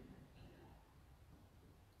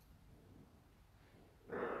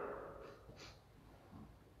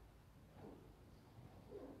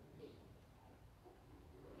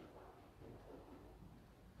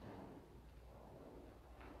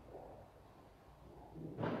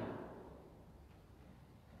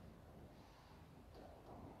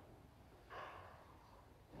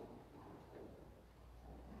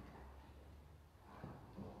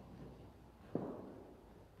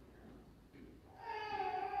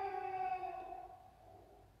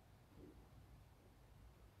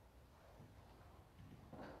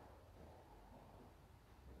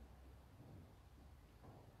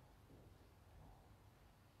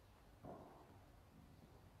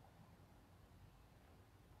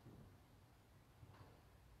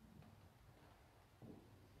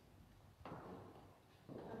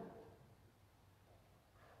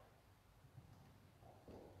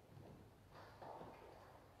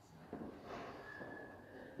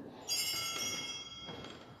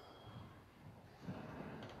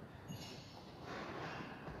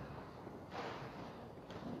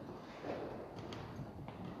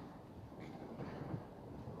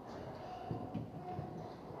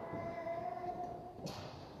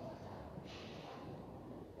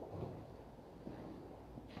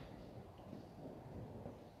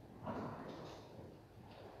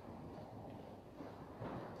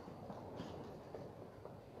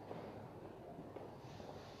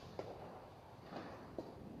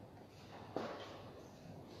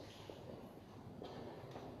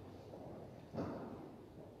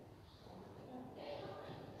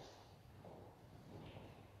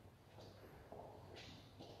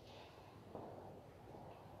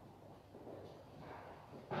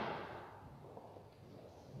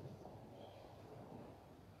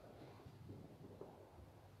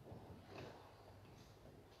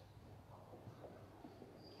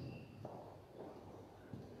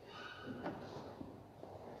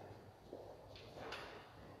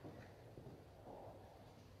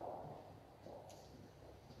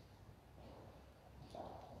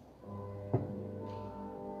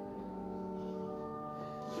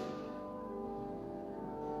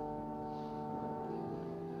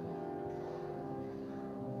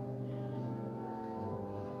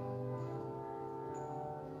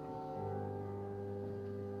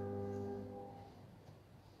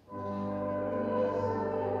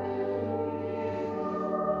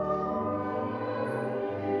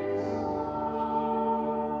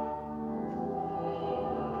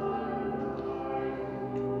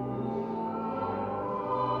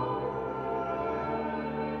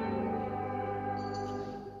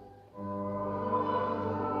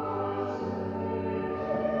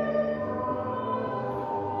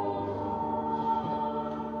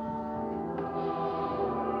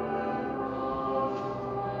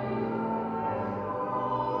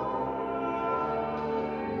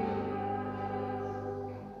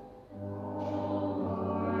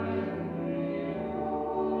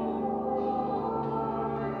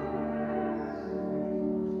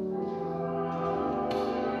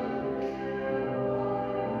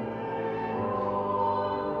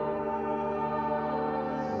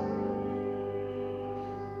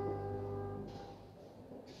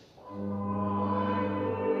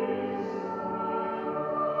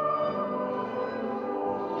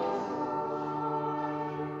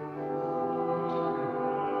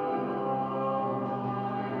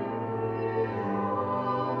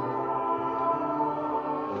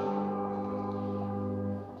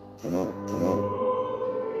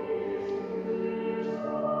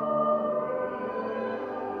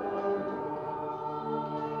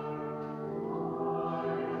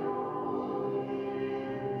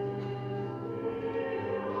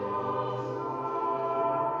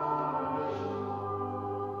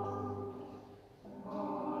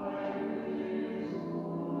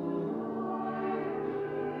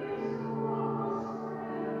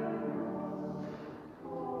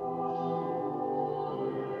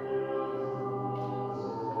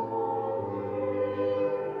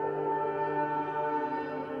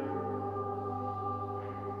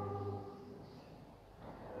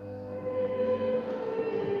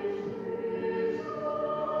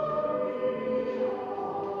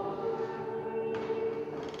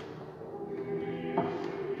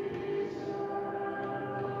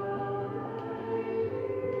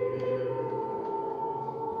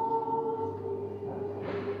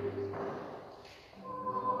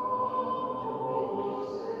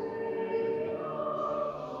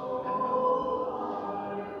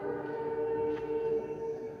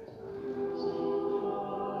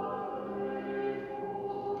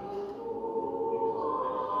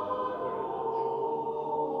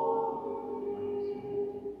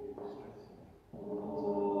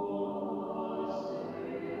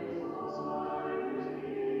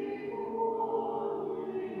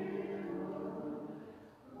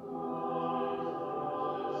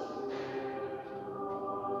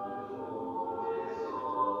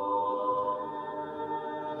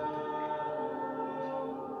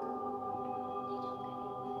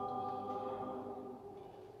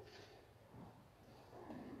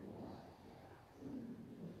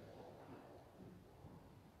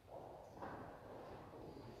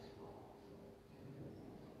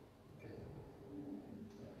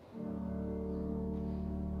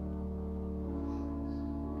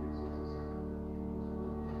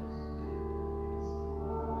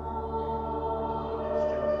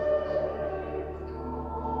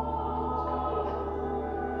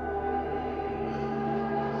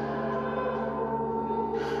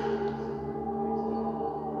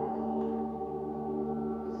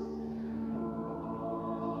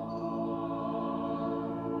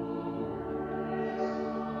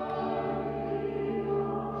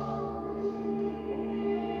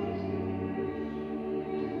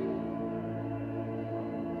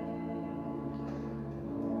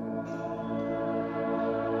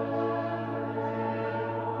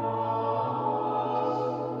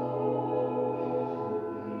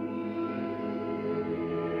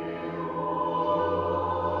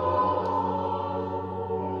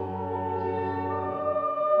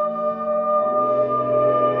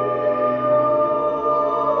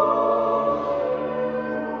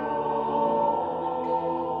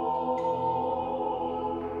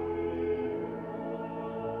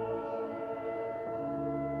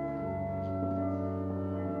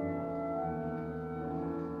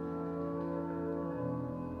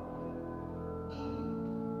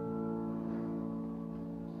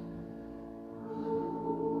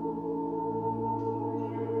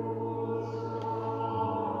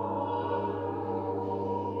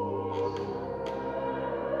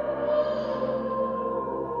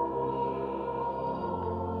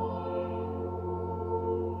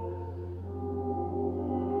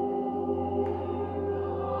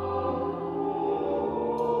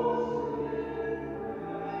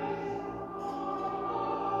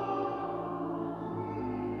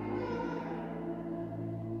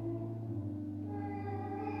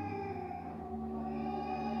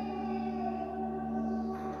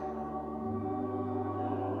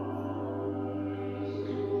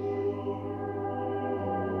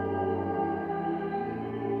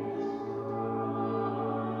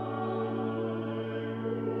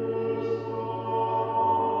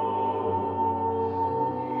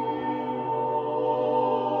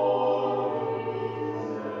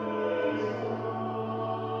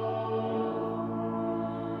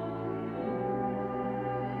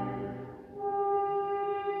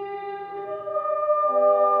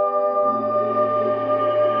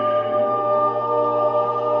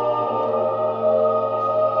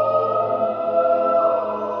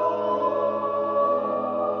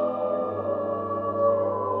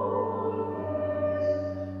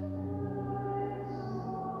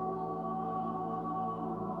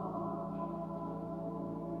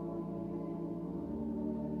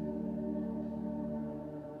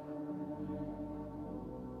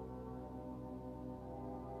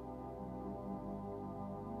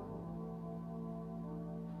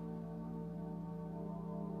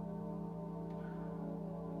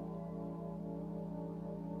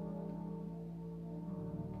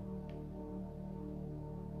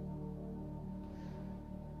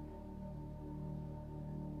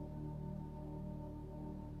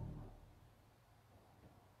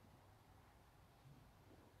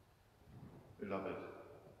 beloved,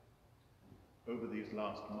 over these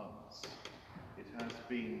last months, it has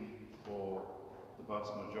been for the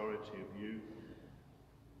vast majority of you,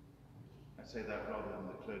 I say that rather than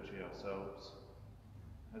the clergy ourselves,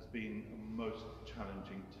 has been a most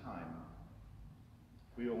challenging time.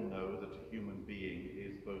 We all know that a human being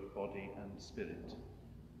is both body and spirit.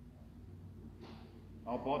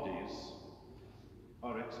 Our bodies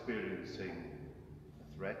are experiencing a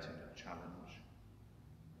threat and a challenge,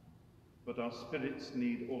 but our spirits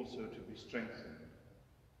need also to be strengthened.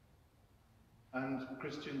 And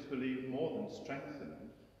Christians believe more than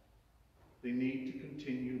strengthened, they need to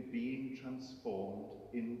continue being transformed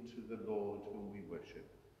into the Lord whom we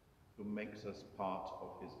worship, who makes us part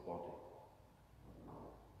of his body.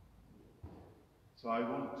 So I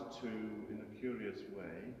want to, in a curious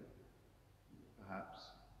way,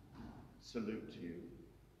 perhaps, salute you,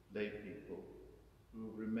 lay people, who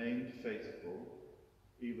have remained faithful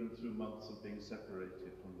even through months of being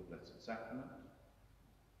separated from the Blessed Sacrament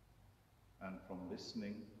and from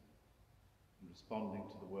listening and responding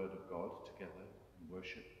to the Word of God together in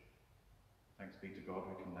worship. Thanks be to God,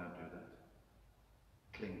 we can now do that.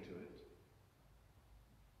 Cling to it.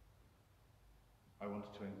 I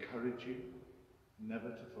want to encourage you never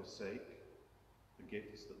to forsake the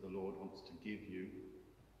gifts that the Lord wants to give you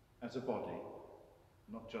as a body,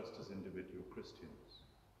 not just as individual Christians.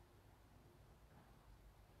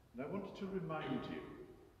 And I wanted to remind you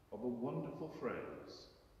of a wonderful phrase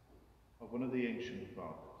of one of the ancient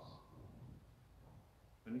fathers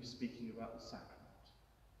when he's speaking about the sacrament.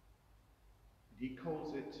 He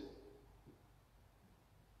calls it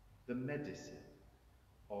the medicine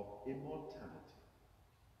of immortality.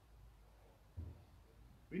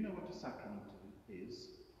 We know what a sacrament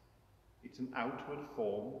is. It's an outward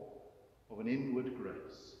form of an inward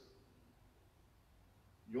grace.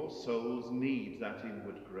 Your souls need that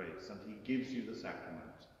inward grace, and he gives you the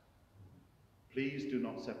sacrament. Please do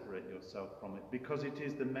not separate yourself from it, because it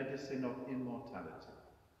is the medicine of immortality.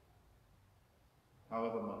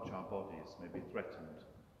 However much our bodies may be threatened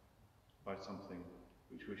by something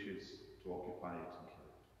which wishes to occupy it and kill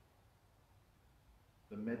it.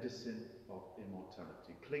 The medicine of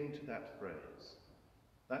immortality. Cling to that phrase.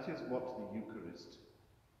 That is what the Eucharist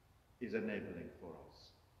is enabling for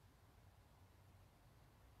us.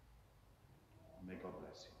 May God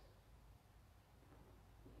bless you.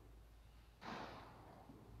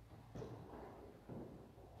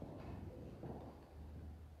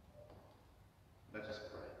 Let us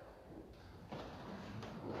pray.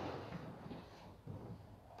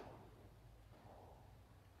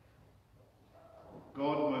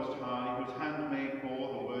 God Most High, whose handmaid bore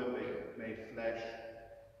the Word made flesh,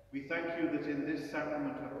 we thank you that in this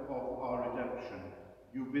sacrament of our redemption,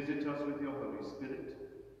 you visit us with your Holy Spirit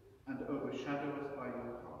and overshadow us by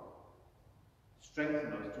your power.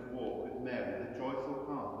 Strengthen us to walk with Mary the joyful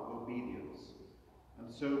path of obedience,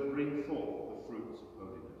 and so bring forth the fruits of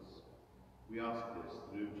holiness. We ask this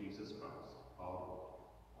through Jesus Christ, our Lord.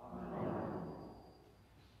 Amen.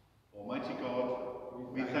 Almighty God,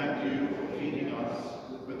 we thank you for feeding us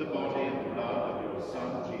with the body and blood of your Son,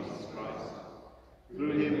 Jesus Christ.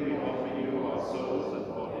 Through him we offer you our souls and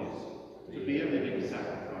bodies to be a living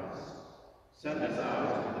sacrifice. Send us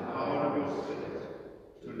out in the power of your Spirit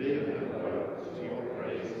to live and work to your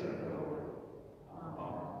praise and glory.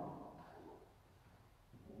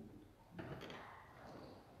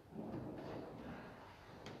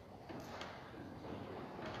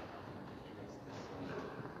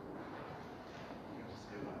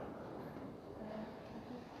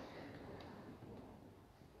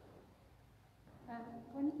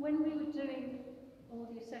 Amen. When we were doing all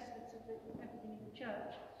the assessments of everything in the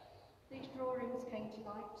church, these drawings came to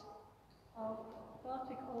light of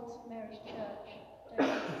Bathwick Old St Mary's Church,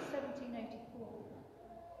 dated 1784,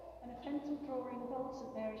 and a pencil drawing of Old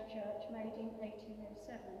St Mary's Church made in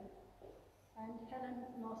 1807. And Helen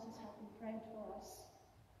Moss has been praying for us,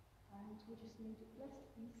 and we just need it blessed,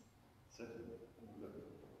 please. Certainly.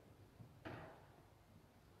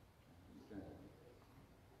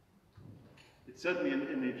 It's certainly an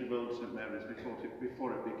image of Old St Mary's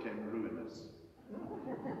before it became ruinous.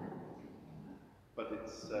 But it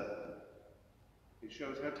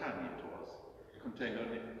shows how tiny it was. It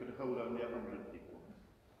could hold only 100 people.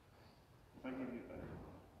 If I give you that.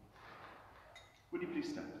 Would you please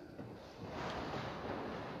stand?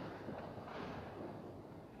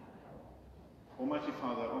 Almighty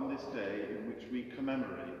Father, on this day in which we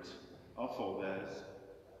commemorate our forebears,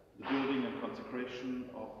 the building and consecration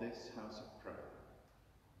of this house of prayer,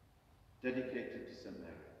 dedicated to St.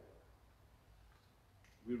 Mary,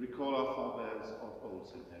 we recall our forebears of old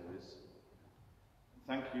St. Mary's,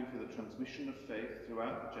 thank you for the transmission of faith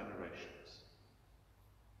throughout the generations.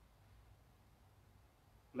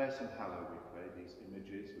 Bless and hallow, we pray, these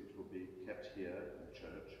images which will be kept here in the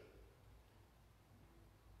church.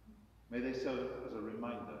 May they serve as a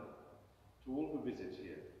reminder to all who visit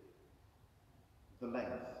here of the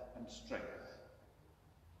length and strength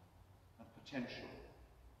and potential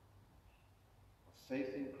of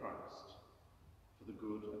faith in Christ for the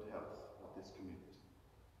good and health of this community.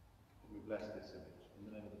 And we bless this image in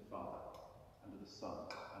the name of the Father, and of the Son,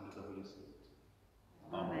 and of the Holy Spirit.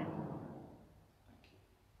 Amen. Thank you.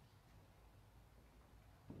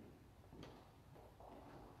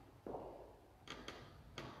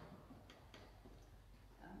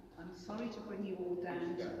 I'm sorry to bring you all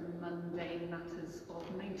down to the mundane matters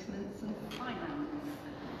of maintenance and finance.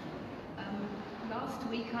 Last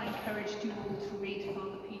week I encouraged you all to read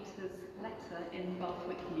Father Peter's letter in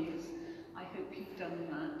Bathwick News. I hope you've done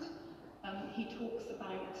that. He talks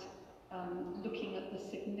about looking at the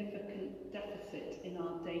significant deficit in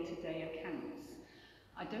our day-to-day accounts.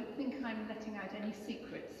 I don't think I'm letting out any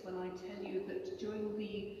secrets when I tell you that during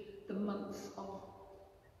the months of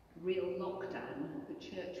real lockdown, the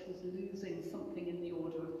church was losing something in the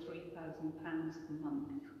order of £3,000 a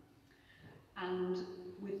month. And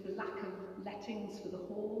with the lack of lettings for the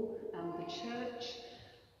hall and the church,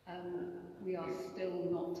 we are still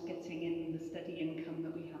not getting in the steady income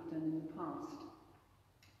that we have done in the past.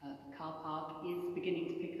 The car park is beginning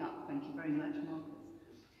to pick up, thank you very much,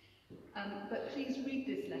 Marcus. But please read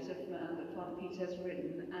this letter that Father Peter has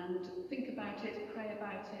written and think about it, pray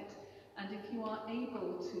about it, and if you are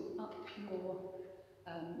able to up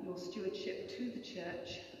your stewardship to the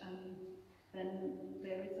church, then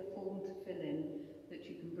there is a form to fill in that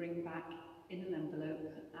you can bring back in an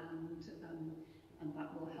envelope, and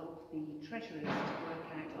that will help the treasurers to work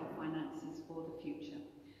out our finances for the future.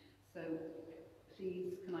 So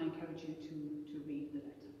please, can I encourage you to read the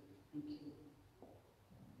letter? Thank you.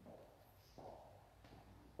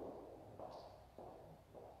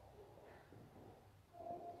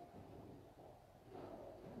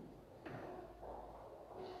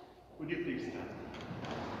 Would you please stand?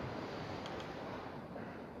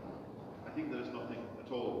 I think there's nothing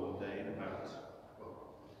at all mundane about, well,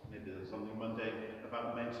 maybe there's something mundane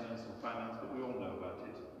about maintenance and finance, but we all know about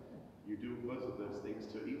it. You do both of those things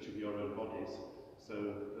to each of your own bodies,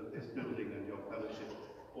 so that this building and your fellowship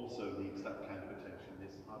also needs that kind of attention.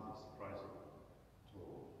 It's hardly surprising at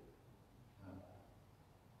all.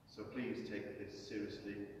 So please take this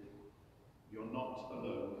seriously. You're not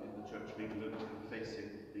alone in the Church of England facing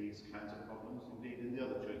these kinds of problems, indeed in the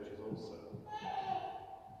other churches also.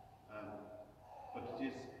 But it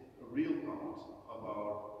is a real part of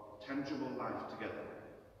our tangible life together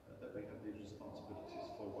that we have these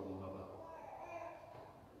responsibilities for one another.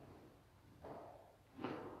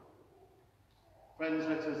 Friends,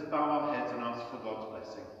 let us bow our heads and ask for God's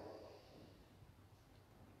blessing.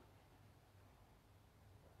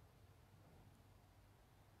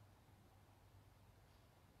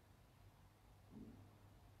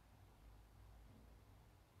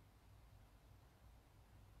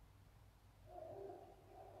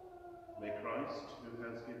 May Christ, who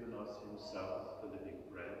has given us himself, the living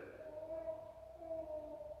bread,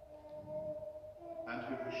 and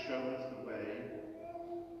who has shown us the way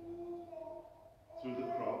through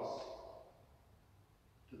the cross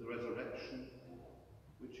to the resurrection,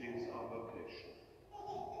 which is our vocation,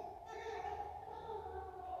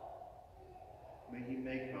 may he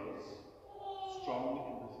make us strong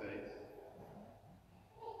in the faith,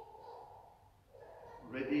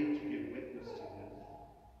 ready to give witness to him,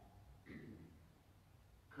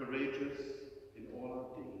 courageous in all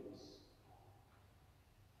our deeds,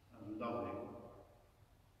 and loving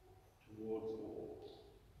towards all.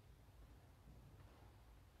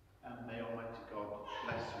 And may Almighty God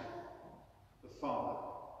bless you, the Father,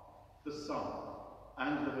 the Son,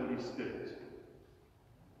 and the Holy Spirit.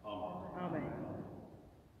 Amen. Amen.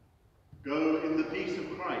 Go in the peace of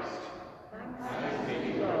Christ. Thanks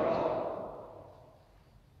be to God.